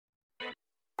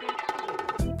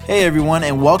Hey everyone,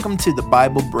 and welcome to the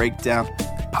Bible Breakdown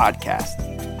Podcast.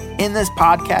 In this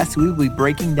podcast, we will be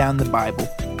breaking down the Bible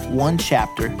one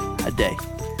chapter a day.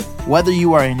 Whether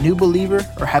you are a new believer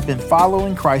or have been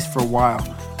following Christ for a while,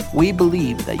 we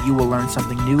believe that you will learn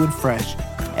something new and fresh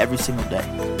every single day.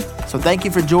 So thank you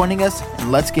for joining us,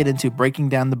 and let's get into breaking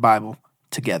down the Bible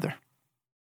together.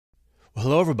 Well,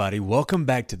 hello, everybody. Welcome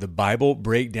back to the Bible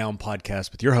Breakdown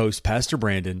Podcast with your host, Pastor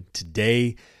Brandon.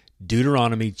 Today,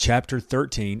 Deuteronomy chapter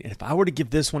 13. And if I were to give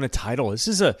this one a title, this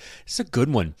is a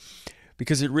good one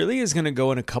because it really is going to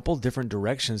go in a couple different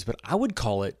directions, but I would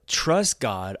call it Trust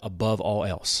God Above All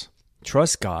Else.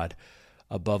 Trust God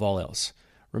above all else.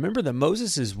 Remember that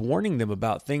Moses is warning them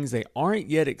about things they aren't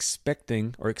yet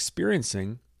expecting or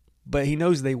experiencing, but he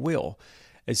knows they will.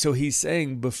 And so he's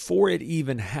saying before it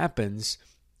even happens,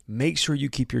 make sure you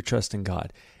keep your trust in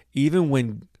God, even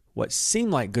when what seem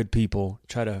like good people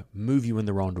try to move you in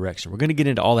the wrong direction. We're going to get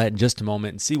into all that in just a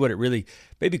moment and see what it really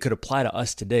maybe could apply to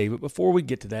us today. But before we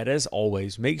get to that, as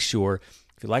always, make sure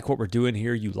if you like what we're doing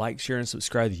here, you like, share, and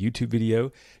subscribe to the YouTube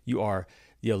video. You are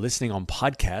listening on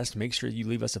podcast. Make sure you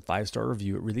leave us a 5-star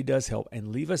review. It really does help.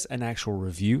 And leave us an actual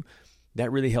review.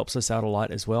 That really helps us out a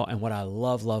lot as well. And what I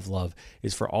love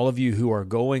is for all of you who are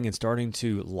going and starting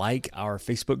to like our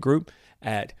Facebook group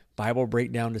at Bible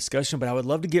Breakdown Discussion, but I would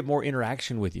love to get more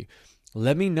interaction with you.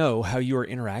 Let me know how you are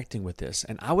interacting with this.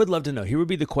 And I would love to know, here would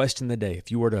be the question of the day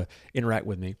if you were to interact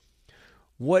with me.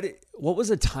 What was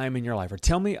a time in your life, or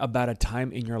tell me about a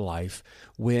time in your life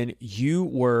when you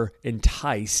were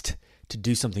enticed to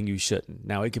do something you shouldn't?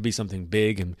 Now, it could be something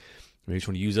big, and maybe you just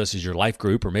want to use us as your life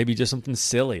group, or maybe just something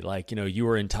silly, like, you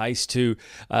were enticed to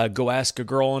go ask a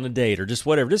girl on a date, or just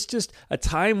whatever. Just a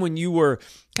time when you were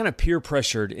kind of peer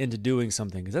pressured into doing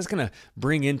something, because that's going to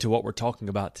bring into what we're talking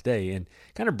about today and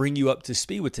kind of bring you up to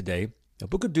speed with today. The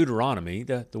book of Deuteronomy,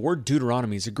 the word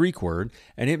Deuteronomy is a Greek word,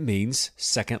 and it means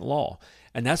second law.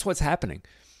 And that's what's happening.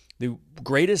 The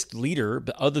greatest leader,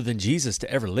 other than Jesus, to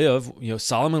ever live,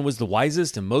 Solomon was the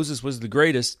wisest and Moses was the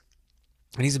greatest,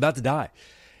 and he's about to die.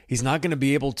 He's not going to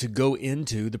be able to go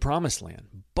into the promised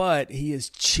land, but he is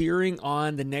cheering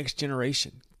on the next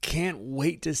generation. Can't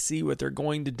wait to see what they're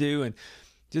going to do, and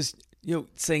just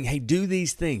saying, hey, do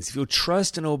these things. If you'll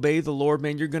trust and obey the Lord,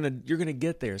 man, you're gonna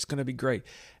get there. It's gonna be great.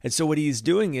 And so what he's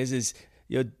doing is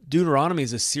Deuteronomy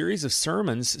is a series of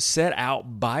sermons set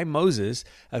out by Moses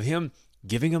of him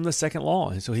giving them the second law.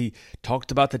 And so he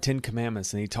talked about the 10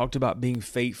 Commandments, and he talked about being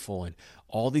faithful and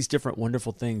all these different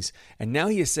wonderful things. And now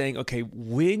he is saying, okay,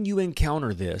 when you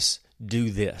encounter this, do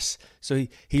this. So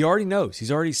he already knows.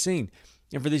 He's already seen.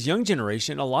 And for this young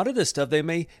generation, a lot of this stuff they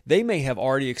may have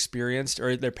already experienced,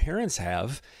 or their parents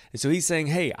have. And so he's saying,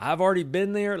 hey, I've already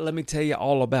been there. Let me tell you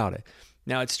all about it.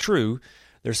 Now, it's true.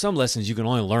 There's some lessons you can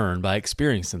only learn by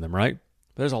experiencing them, right?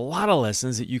 But there's a lot of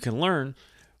lessons that you can learn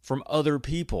from other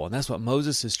people. And that's what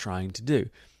Moses is trying to do.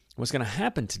 What's going to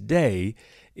happen today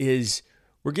is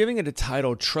we're giving it a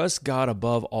title, Trust God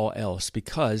Above All Else,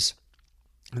 because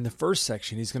in the first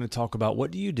section, he's going to talk about what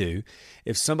do you do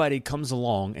if somebody comes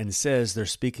along and says they're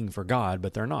speaking for God,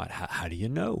 but they're not. How do you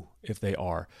know if they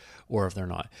are or if they're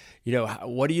not?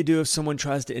 What do you do if someone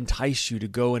tries to entice you to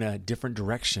go in a different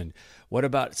direction? What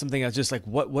about something else? Just like,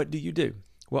 what do you do?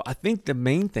 Well, I think the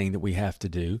main thing that we have to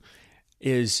do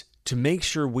is to make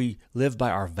sure we live by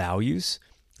our values,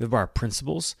 live by our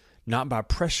principles, not by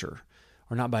pressure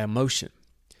or not by emotion.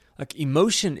 Like,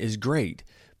 emotion is great,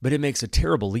 but it makes a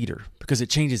terrible leader because it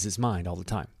changes its mind all the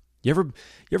time. You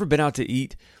ever been out to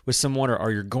eat with someone,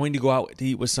 or you're going to go out to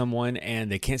eat with someone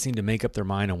and they can't seem to make up their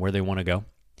mind on where they want to go?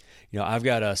 I've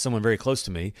got someone very close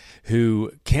to me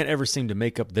who can't ever seem to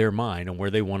make up their mind on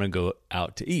where they want to go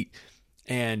out to eat.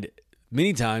 And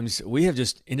many times we have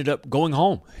just ended up going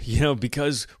home,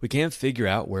 because we can't figure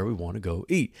out where we want to go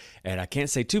eat. And I can't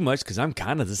say too much because I'm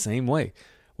kind of the same way.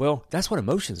 Well, that's what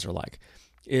emotions are like.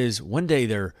 Is one day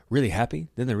they're really happy,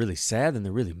 then they're really sad, then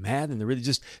they're really mad, then they're really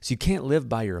so you can't live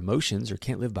by your emotions or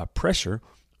can't live by pressure.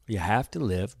 You have to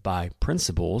live by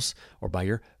principles or by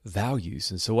your values.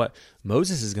 And so what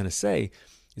Moses is going to say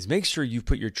is make sure you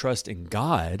put your trust in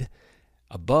God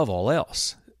above all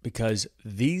else, because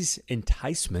these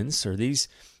enticements or these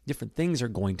different things are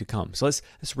going to come. So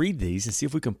let's read these and see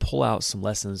if we can pull out some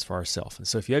lessons for ourselves. And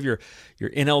so if you have your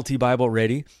NLT Bible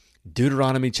ready,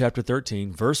 Deuteronomy chapter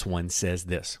 13, verse 1 says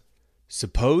this: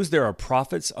 Suppose there are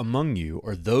prophets among you,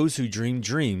 or those who dream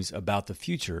dreams about the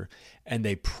future, and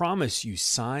they promise you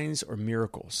signs or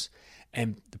miracles,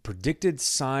 and the predicted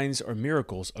signs or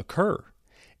miracles occur.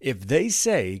 If they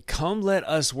say, "Come, let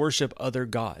us worship other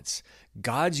gods,"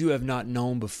 gods you have not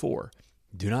known before,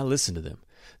 do not listen to them.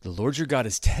 The Lord your God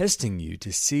is testing you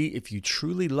to see if you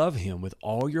truly love him with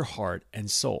all your heart and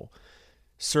soul.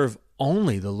 Serve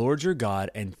only the Lord your God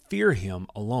and fear him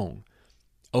alone.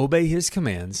 Obey his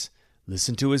commands,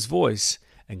 listen to his voice,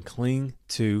 and cling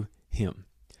to him.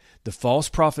 The false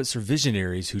prophets or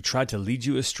visionaries who try to lead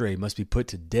you astray must be put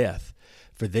to death,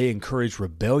 for they encourage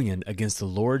rebellion against the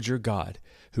Lord your God,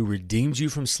 who redeemed you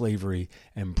from slavery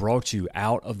and brought you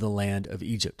out of the land of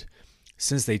Egypt.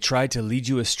 Since they tried to lead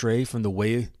you astray from the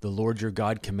way the Lord your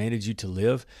God commanded you to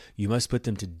live, you must put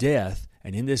them to death,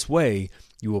 and in this way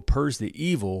you will purge the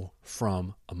evil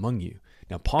from among you.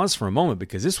 Now pause for a moment,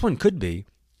 because this one could be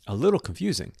a little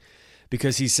confusing,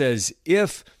 because he says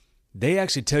if they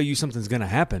actually tell you something's going to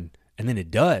happen and then it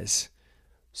does,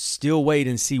 still wait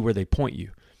and see where they point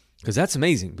you. Because that's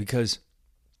amazing, because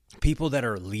people that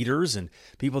are leaders and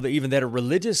people that even that are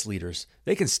religious leaders,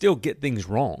 they can still get things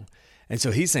wrong. And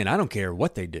so he's saying, I don't care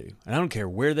what they do, and I don't care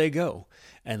where they go.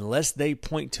 Unless they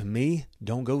point to me,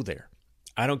 don't go there.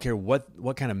 I don't care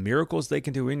what kind of miracles they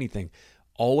can do, anything.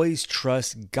 Always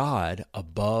trust God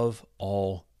above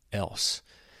all else.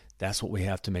 That's what we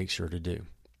have to make sure to do.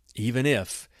 Even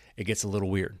if it gets a little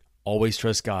weird, always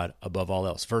trust God above all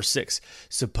else. Verse 6,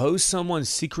 suppose someone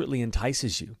secretly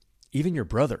entices you, even your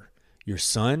brother, your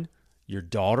son, your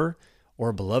daughter, or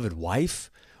a beloved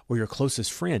wife, or your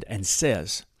closest friend, and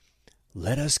says,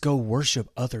 let us go worship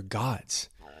other gods,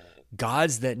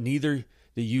 gods that neither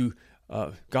you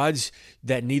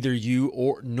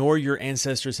nor your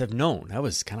ancestors have known. That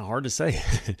was kind of hard to say.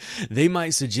 They might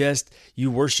suggest you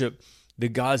worship the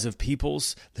gods of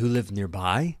peoples who live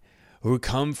nearby, who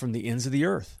come from the ends of the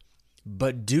earth.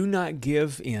 But do not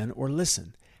give in or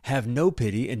listen. Have no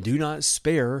pity, and do not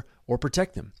spare or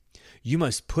protect them. You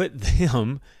must put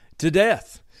them to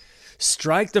death.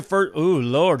 Strike the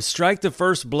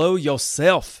first blow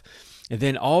yourself, and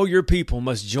then all your people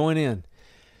must join in.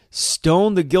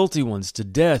 Stone the guilty ones to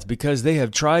death, because they have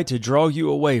tried to draw you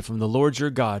away from the Lord your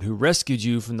God, who rescued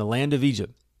you from the land of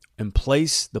Egypt and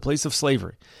the place of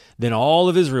slavery. Then all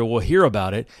of Israel will hear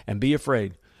about it and be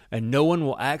afraid, and no one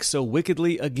will act so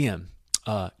wickedly again.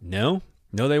 No,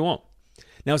 they won't.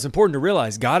 Now, it's important to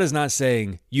realize God is not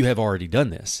saying you have already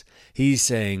done this. He's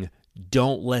saying,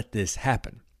 don't let this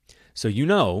happen. So you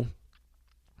know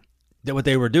that what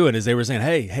they were doing is they were saying,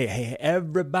 hey,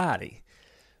 everybody,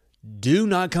 do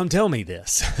not come tell me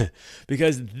this,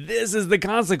 because this is the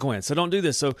consequence. So don't do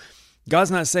this. So God's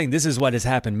not saying this is what has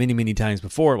happened many, many times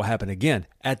before. It will happen again.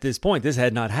 At this point, this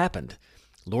had not happened.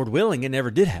 Lord willing, it never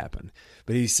did happen.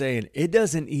 But he's saying it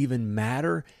doesn't even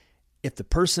matter if the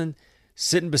person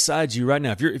sitting beside you right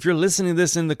now, if you're listening to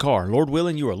this in the car, Lord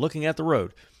willing, you are looking at the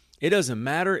road. It doesn't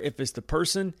matter if it's the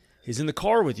person who's in the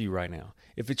car with you right now.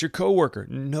 If it's your coworker,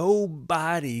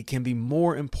 nobody can be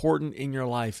more important in your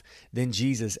life than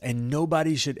Jesus, and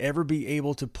nobody should ever be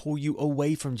able to pull you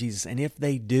away from Jesus. And if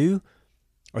they do,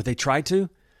 or they try to,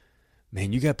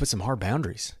 man, you got to put some hard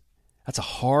boundaries. That's a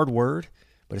hard word,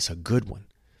 but it's a good one.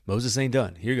 Moses ain't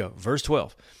done. Here you go. Verse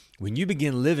 12. When you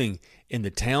begin living in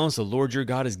the towns the Lord your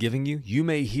God is giving you, you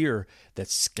may hear that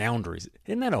scoundrels,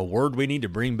 isn't that a word we need to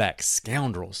bring back?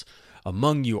 Scoundrels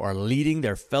among you are leading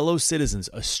their fellow citizens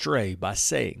astray by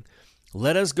saying,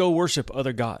 let us go worship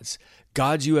other gods,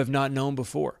 gods you have not known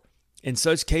before. In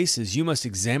such cases, you must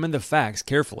examine the facts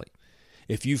carefully.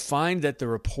 If you find that the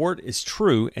report is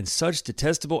true and such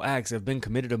detestable acts have been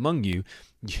committed among you,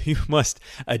 you must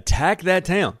attack that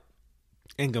town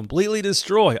and completely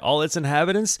destroy all its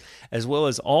inhabitants as well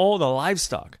as all the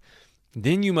livestock.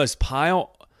 Then you must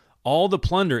pile all the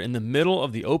plunder in the middle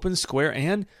of the open square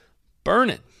and burn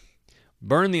it.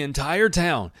 Burn the entire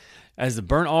town as the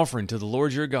burnt offering to the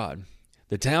Lord your God.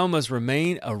 The town must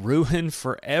remain a ruin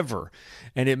forever,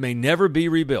 and it may never be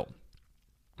rebuilt.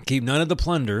 Keep none of the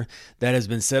plunder that has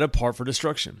been set apart for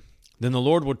destruction. Then the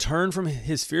Lord will turn from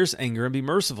his fierce anger and be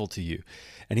merciful to you,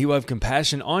 and he will have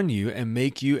compassion on you and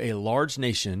make you a large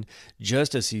nation,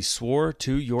 just as he swore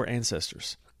to your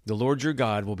ancestors. The Lord your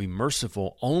God will be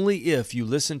merciful only if you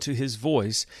listen to his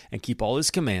voice and keep all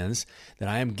his commands that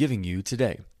I am giving you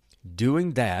today.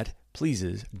 Doing what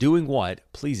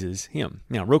pleases him.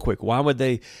 Now, real quick, why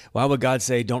would God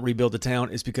say don't rebuild the town?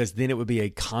 It's because then it would be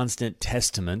a constant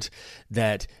testament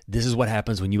that this is what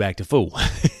happens when you act a fool.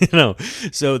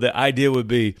 So the idea would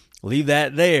be leave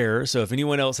that there. So if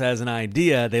anyone else has an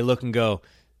idea, they look and go,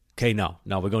 okay, no,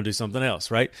 we're going to do something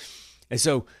else, right? And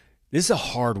so this is a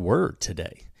hard word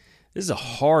today. This is a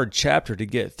hard chapter to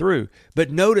get through.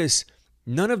 But notice,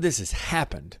 none of this has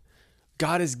happened.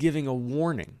 God is giving a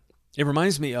warning. It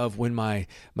reminds me of when my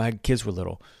kids were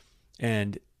little,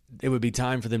 and it would be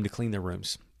time for them to clean their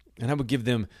rooms. And I would give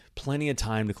them plenty of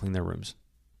time to clean their rooms.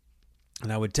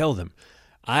 And I would tell them,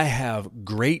 I have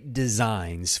great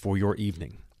designs for your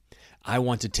evening. I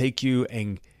want to take you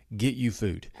and get you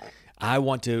food. I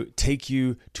want to take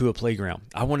you to a playground.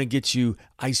 I want to get you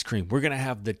ice cream. We're going to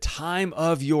have the time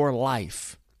of your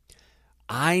life.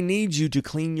 I need you to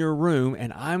clean your room,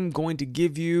 and I'm going to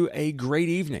give you a great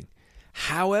evening.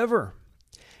 However,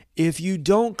 if you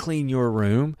don't clean your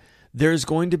room, there's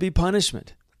going to be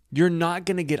punishment. You're not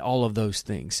going to get all of those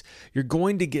things. You're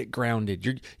going to get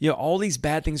grounded. All these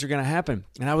bad things are going to happen.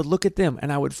 And I would look at them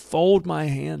and I would fold my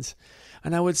hands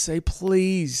and I would say,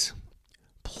 please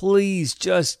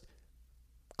just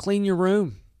clean your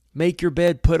room. Make your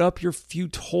bed. Put up your few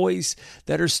toys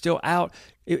that are still out.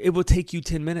 It will take you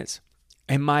 10 minutes.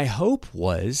 And my hope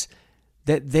was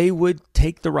that they would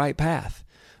take the right path.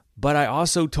 But I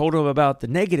also told them about the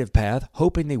negative path,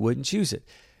 hoping they wouldn't choose it.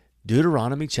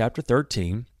 Deuteronomy chapter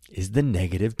 13 is the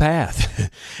negative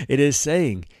path. It is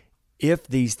saying, if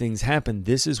these things happen,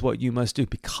 this is what you must do,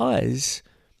 because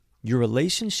your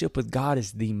relationship with God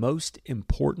is the most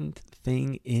important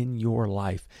thing in your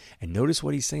life. And notice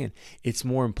what he's saying. It's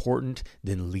more important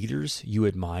than leaders you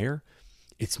admire.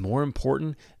 It's more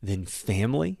important than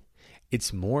family.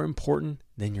 It's more important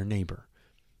than your neighbor.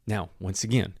 Now, once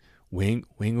again, we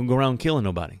ain't going to go around killing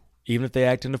nobody, even if they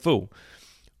act in a fool.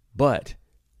 But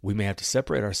we may have to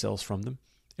separate ourselves from them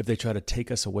if they try to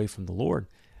take us away from the Lord.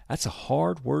 That's a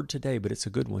hard word today, but it's a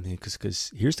good one,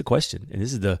 because here's the question, and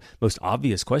this is the most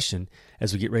obvious question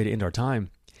as we get ready to end our time.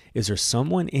 Is there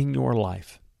someone in your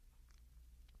life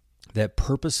that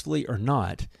purposefully or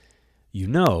not,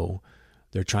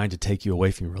 they're trying to take you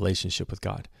away from your relationship with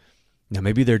God? Now,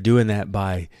 maybe they're doing that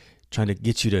by trying to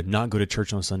get you to not go to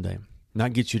church on Sunday,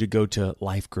 not get you to go to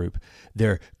life group.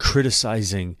 They're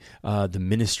criticizing the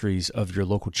ministries of your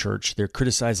local church. They're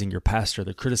criticizing your pastor.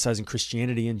 They're criticizing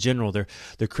Christianity in general. They're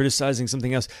criticizing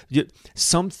something else.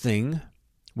 Something,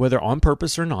 whether on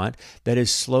purpose or not, that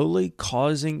is slowly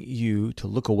causing you to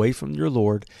look away from your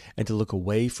Lord and to look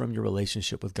away from your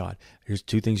relationship with God. Here's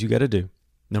 2 things you got to do.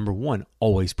 Number 1,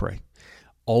 always pray.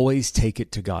 Always take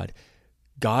it to God.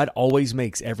 God always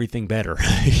makes everything better.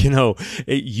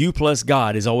 You plus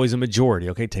God is always a majority.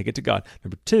 Okay, take it to God.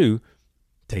 Number 2,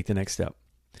 take the next step.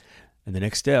 And the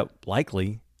next step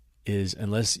likely is,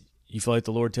 unless you feel like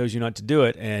the Lord tells you not to do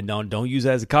it, and don't use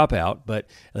that as a cop-out, but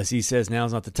unless he says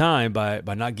now's not the time by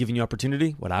not giving you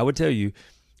opportunity, what I would tell you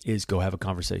is go have a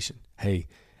conversation. Hey,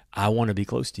 I want to be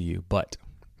close to you, but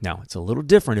now it's a little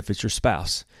different if it's your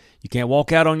spouse. You can't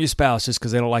walk out on your spouse just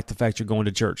because they don't like the fact you're going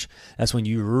to church. That's when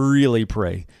you really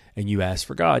pray and you ask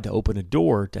for God to open a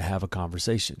door to have a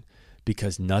conversation,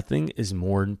 because nothing is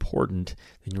more important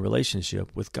than your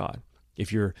relationship with God.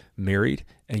 If you're married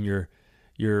and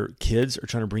your kids are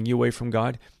trying to bring you away from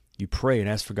God, you pray and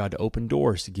ask for God to open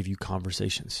doors to give you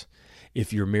conversations.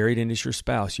 If you're married and it's your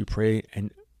spouse, you pray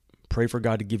for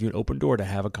God to give you an open door to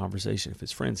have a conversation. If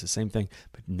it's friends, the same thing.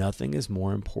 But nothing is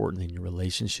more important than your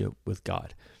relationship with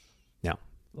God. Now,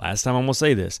 last time I'm going to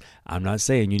say this. I'm not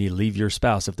saying you need to leave your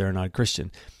spouse if they're not a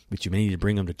Christian, but you may need to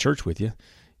bring them to church with you. You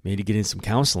may need to get in some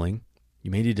counseling.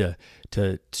 You may need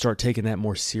to start taking that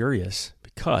more serious,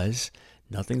 because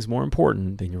nothing's more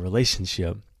important than your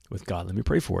relationship with God. Let me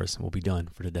pray for us, and we'll be done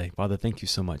for today. Father, thank you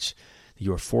so much that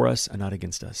you are for us and not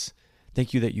against us.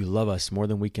 Thank you that you love us more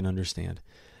than we can understand.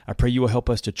 I pray you will help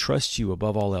us to trust you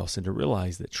above all else, and to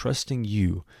realize that trusting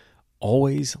you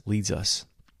always leads us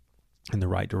in the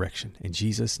right direction. In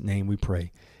Jesus' name we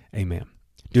pray. Amen.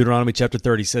 Deuteronomy chapter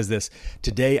 30 says this: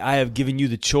 "Today I have given you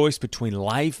the choice between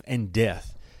life and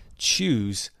death.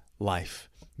 Choose life."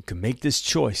 You can make this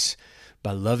choice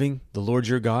by loving the Lord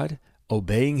your God,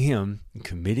 obeying him, and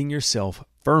committing yourself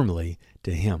firmly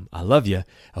to him. I love you.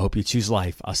 I hope you choose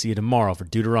life. I'll see you tomorrow for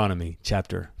Deuteronomy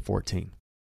chapter 14.